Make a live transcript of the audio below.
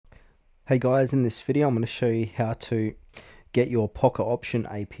Hey guys, in this video I'm going to show you how to get your Pocket Option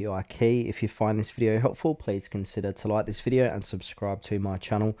API key. If you find this video helpful, please consider to like this video and subscribe to my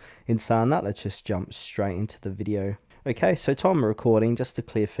channel. In saying that, let's just jump straight into the video. Okay, so time of recording, just to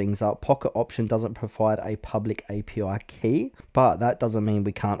clear things up, Pocket Option doesn't provide a public API key, but that doesn't mean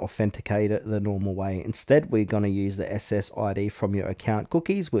we can't authenticate it the normal way. Instead, we're going to use the SSID from your account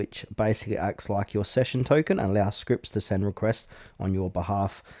cookies, which basically acts like your session token and allows scripts to send requests on your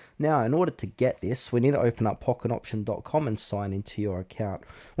behalf. Now, in order to get this, we need to open up pocketoption.com and sign into your account.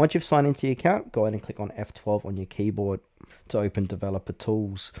 Once you've signed into your account, go ahead and click on F12 on your keyboard to open Developer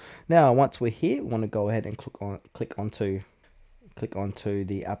Tools. Now, once we're here, we want to go ahead and click onto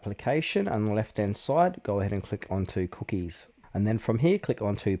the application, and on the left-hand side, go ahead and click onto Cookies. And then from here, click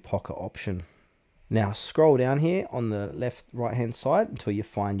onto Pocket Option. Now scroll down here on the right hand side until you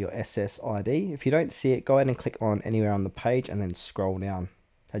find your SSID. If you don't see it, go ahead and click on anywhere on the page and then scroll down.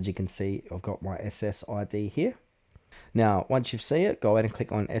 As you can see, I've got my SSID here. Now, once you see it, go ahead and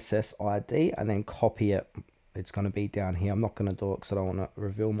click on SSID and then copy it. It's going to be down here. I'm not going to do it because I don't want to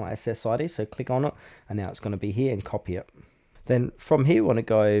reveal my SSID. So click on it and now it's going to be here and copy it. Then from here, we want to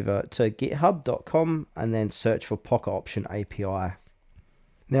go over to github.com and then search for Pocket Option API.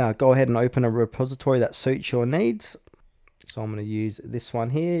 Now go ahead and open a repository that suits your needs. So I'm going to use this one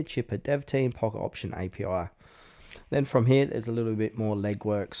here, Chipper Dev Team Pocket Option API. Then from here, there's a little bit more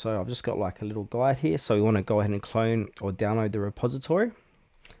legwork. So I've just got like a little guide here. So we want to go ahead and clone or download the repository.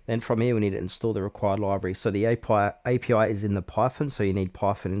 Then from here, we need to install the required library. So the API is in the Python. So you need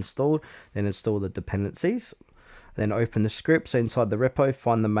Python installed, then install the dependencies. Then open the script. So inside the repo,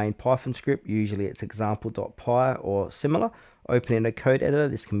 find the main Python script. Usually it's example.py or similar. Open in a code editor.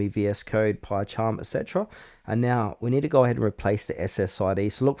 This can be VS Code, PyCharm, etc. And now we need to go ahead and replace the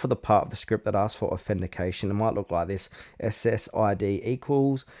SSID. So look for the part of the script that asks for authentication. It might look like this: SSID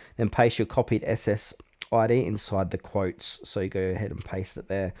equals, then paste your copied SSID inside the quotes. So you go ahead and paste it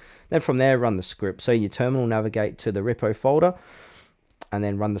there. Then from there, run the script. So your terminal, navigate to the repo folder and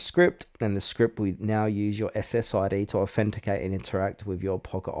then run the script. Then the script will now use your SSID to authenticate and interact with your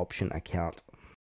Pocket Option account.